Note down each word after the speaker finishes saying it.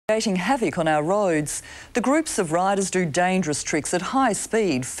Creating havoc on our roads. The groups of riders do dangerous tricks at high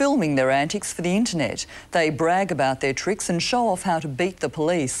speed, filming their antics for the internet. They brag about their tricks and show off how to beat the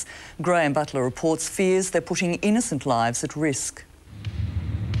police. Graham Butler reports fears they're putting innocent lives at risk.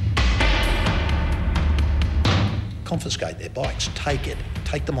 Confiscate their bikes,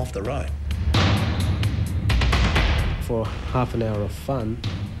 take them off the road. For half an hour of fun,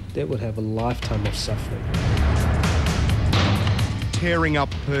 they would have a lifetime of suffering. Tearing up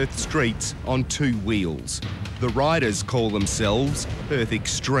Perth streets on two wheels. The riders call themselves Perth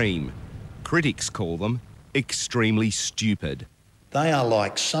Extreme. Critics call them extremely stupid. They are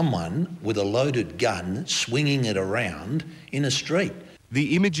like someone with a loaded gun swinging it around in a street.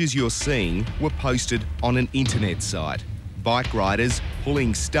 The images you're seeing were posted on an internet site. Bike riders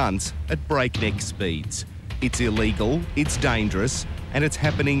pulling stunts at breakneck speeds. It's illegal, it's dangerous, and it's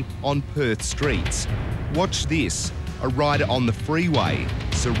happening on Perth streets. Watch this. A rider on the freeway,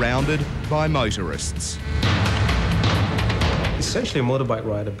 surrounded by motorists. Essentially, a motorbike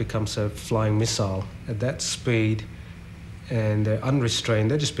rider becomes a flying missile. At that speed, and they're unrestrained,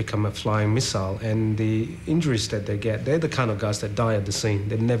 they just become a flying missile. And the injuries that they get, they're the kind of guys that die at the scene.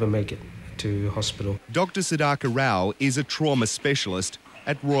 They never make it to hospital. Dr. Siddharka Rao is a trauma specialist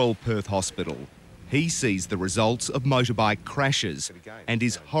at Royal Perth Hospital. He sees the results of motorbike crashes and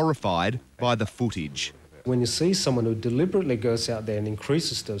is horrified by the footage. When you see someone who deliberately goes out there and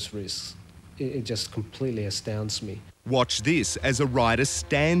increases those risks, it just completely astounds me. Watch this as a rider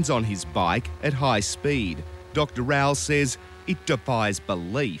stands on his bike at high speed. Dr. Rao says it defies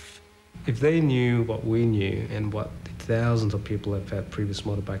belief. If they knew what we knew and what thousands of people have had previous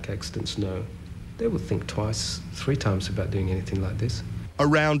motorbike accidents know, they would think twice, 3 times about doing anything like this.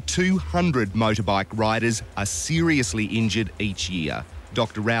 Around 200 motorbike riders are seriously injured each year.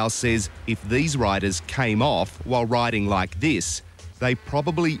 Dr. Rao says if these riders came off while riding like this, they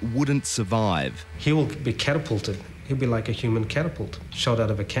probably wouldn't survive. He will be catapulted. He'll be like a human catapult shot out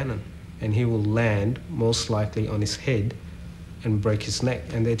of a cannon, and he will land most likely on his head and break his neck,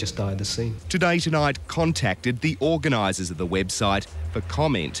 and they just die at the scene. Today Tonight contacted the organisers of the website for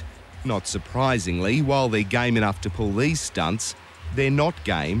comment. Not surprisingly, while they're game enough to pull these stunts, they're not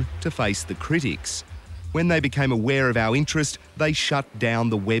game to face the critics. When they became aware of our interest, they shut down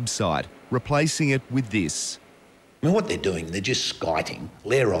the website, replacing it with this. I mean, what they're doing, they're just skiting,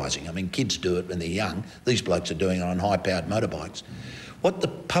 lairising. I mean, kids do it when they're young. These blokes are doing it on high-powered motorbikes. What the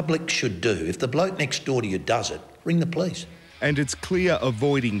public should do, if the bloke next door to you does it, ring the police. And it's clear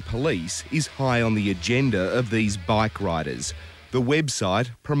avoiding police is high on the agenda of these bike riders. The website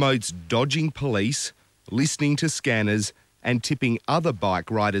promotes dodging police, listening to scanners, and tipping other bike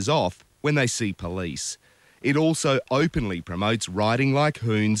riders off when they see police. It also openly promotes riding like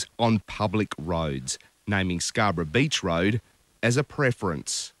hoons on public roads, naming Scarborough Beach Road as a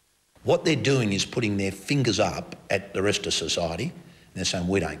preference. What they're doing is putting their fingers up at the rest of society, and they're saying,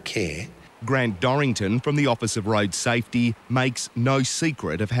 we don't care. Grant Dorrington from the Office of Road Safety makes no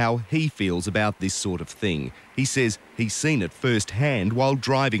secret of how he feels about this sort of thing. He says he's seen it firsthand while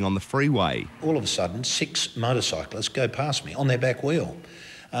driving on the freeway. All of a sudden, 6 motorcyclists go past me on their back wheel.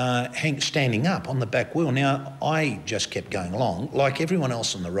 Standing up on the back wheel. Now, I just kept going along, like everyone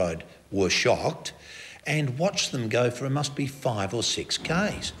else on the road were shocked, and watched them go for, it must be 5 or 6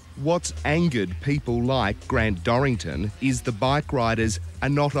 Ks. What's angered people like Grant Dorrington is the bike riders are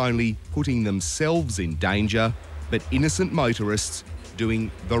not only putting themselves in danger, but innocent motorists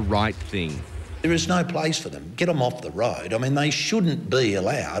doing the right thing. There is no place for them. Get them off the road. I mean, they shouldn't be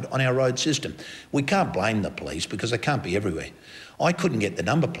allowed on our road system. We can't blame the police because they can't be everywhere. I couldn't get the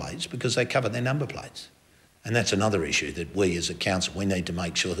number plates because they cover their number plates. And that's another issue that we as a council, we need to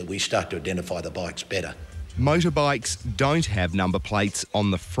make sure that we start to identify the bikes better. Motorbikes don't have number plates on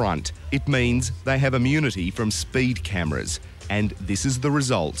the front. It means they have immunity from speed cameras. And this is the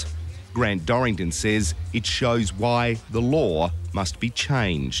result. Grant Dorrington says it shows why the law must be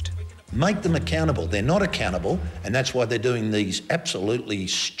changed. Make them accountable. They're not accountable, and that's why they're doing these absolutely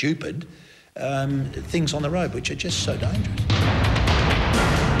stupid things on the road, which are just so dangerous.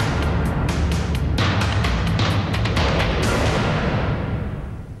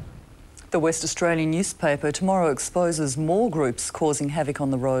 The West Australian newspaper tomorrow exposes more groups causing havoc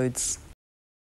on the roads.